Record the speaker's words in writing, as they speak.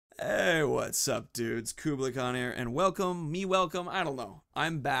Hey, what's up, dudes? Kublai Khan here, and welcome, I don't know.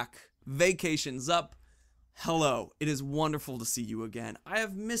 I'm back. Vacation's up. Hello, it is wonderful to see you again. I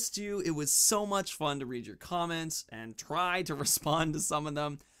have missed you. It was so much fun to read your comments and try to respond to some of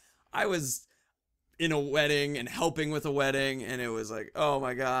them. I was in a wedding and helping with a wedding, and it was like, oh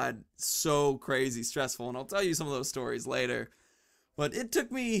my god, so crazy stressful, and I'll tell you some of those stories later. But it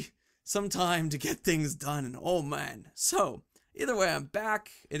took me some time to get things done, and oh man. So, either way, I'm back,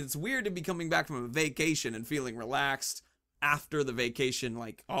 and it's weird to be coming back from a vacation and feeling relaxed after the vacation,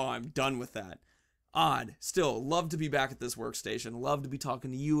 like, oh, I'm done with that. Odd. Still, love to be back at this workstation, love to be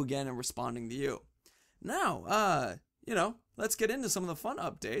talking to you again and responding to you. Now, let's get into some of the fun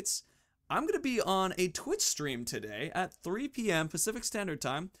updates. I'm going to be on a Twitch stream today at 3 p.m. Pacific Standard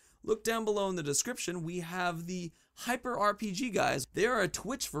Time. Look down below in the description, we have the Hyper RPG guys. They are a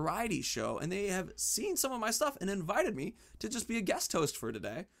Twitch variety show, and they have seen some of my stuff and invited me to just be a guest host for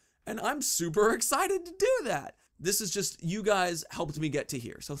today, and I'm super excited to do that. This is just, you guys helped me get to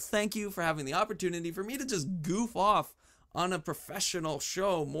here, so thank you for having the opportunity for me to just goof off on a professional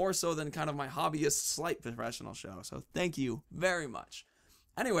show, more so than kind of my hobbyist slight professional show, so thank you very much.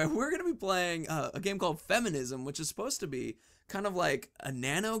 Anyway, we're going to be playing a game called Feminism, which is supposed to be kind of like a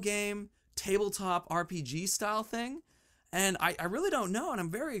nano game, tabletop RPG style thing, and I really don't know, and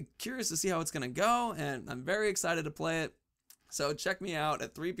I'm very curious to see how it's going to go, and I'm very excited to play it. So check me out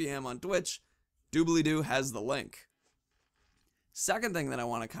at 3 p.m. on Twitch. Doobly-doo has the link. Second thing that I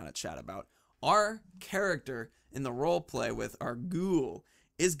want to kind of chat about, our character in the role play with our ghoul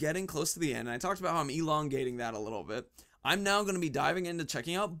is getting close to the end, and I talked about how I'm elongating that a little bit. I'm now going to be diving into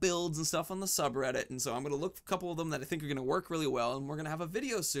checking out builds and stuff on the subreddit, and so I'm going to look for a couple of them that I think are going to work really well, and we're going to have a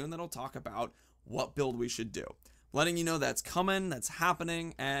video soon that'll talk about what build we should do. Letting you know that's coming, that's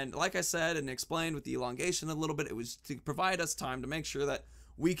happening, and like I said and explained with the elongation a little bit, it was to provide us time to make sure that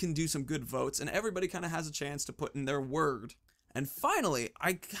we can do some good votes, and everybody kind of has a chance to put in their word. And finally,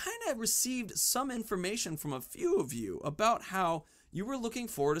 I kind of received some information from a few of you about how you were looking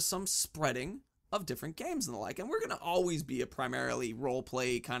forward to some spreading of different games and the like, and we're going to always be a primarily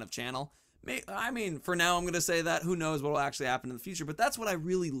roleplay kind of channel. I mean, for now I'm going to say that, who knows what will actually happen in the future, but that's what I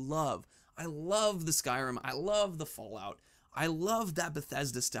really love. I love the Skyrim, I love the Fallout, I love that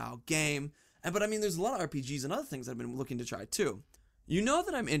Bethesda style game, but I mean there's a lot of RPGs and other things I've been looking to try too. You know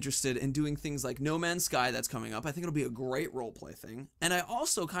that I'm interested in doing things like No Man's Sky that's coming up. I think it'll be a great roleplay thing. And I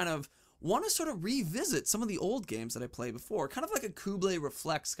also kind of want to sort of revisit some of the old games that I played before, kind of like a Kublai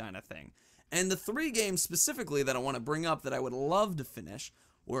Reflects kind of thing. And the three games specifically that I want to bring up that I would love to finish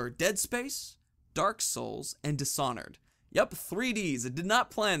were Dead Space, Dark Souls, and Dishonored. Yep, 3Ds. I did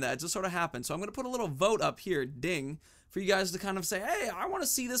not plan that. It just sort of happened. So I'm going to put a little vote up here, ding, for you guys to kind of say, hey, I want to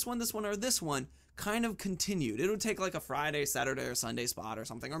see this one, or this one kind of continued. It would take like a Friday, Saturday, or Sunday spot or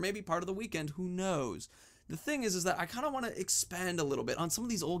something, or maybe part of the weekend, who knows. The thing is that I kind of want to expand a little bit on some of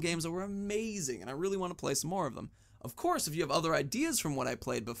these old games that were amazing, and I really want to play some more of them. Of course, if you have other ideas from what I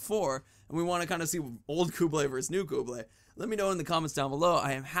played before, and we want to kind of see old Kublai versus new Kublai, let me know in the comments down below.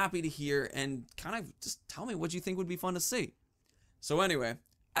 I am happy to hear, and kind of just tell me what you think would be fun to see. So anyway,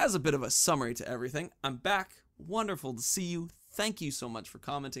 as a bit of a summary to everything, I'm back. Wonderful to see you. Thank you so much for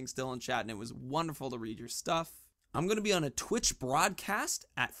commenting still in chat, and it was wonderful to read your stuff. I'm going to be on a Twitch broadcast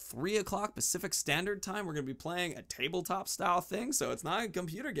at 3 o'clock Pacific Standard Time. We're going to be playing a tabletop style thing, so it's not a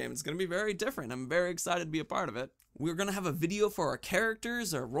computer game. It's going to be very different. I'm very excited to be a part of it. We're going to have a video for our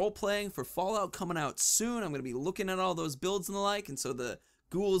characters, our role-playing for Fallout coming out soon. I'm going to be looking at all those builds and the like, and so the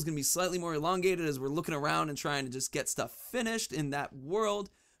ghoul is going to be slightly more elongated as we're looking around and trying to just get stuff finished in that world,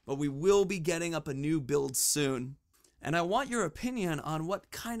 but we will be getting up a new build soon. And I want your opinion on what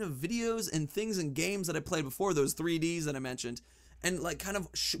kind of videos and things and games that I played before, those 3Ds that I mentioned, and like kind of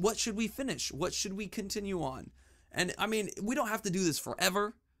what should we finish? What should we continue on? And I mean, we don't have to do this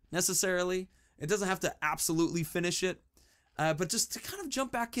forever, necessarily. It doesn't have to absolutely finish it, but just to kind of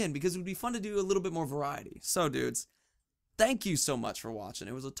jump back in, because it would be fun to do a little bit more variety. So dudes, thank you so much for watching.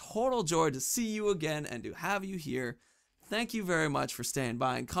 It was a total joy to see you again and to have you here. Thank you very much for staying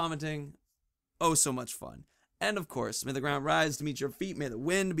by and commenting. Oh, so much fun. And of course, may the ground rise to meet your feet, may the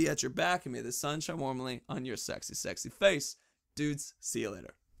wind be at your back, and may the sun shine warmly on your sexy, sexy face. Dudes, see you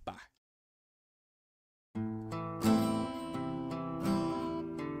later. Bye.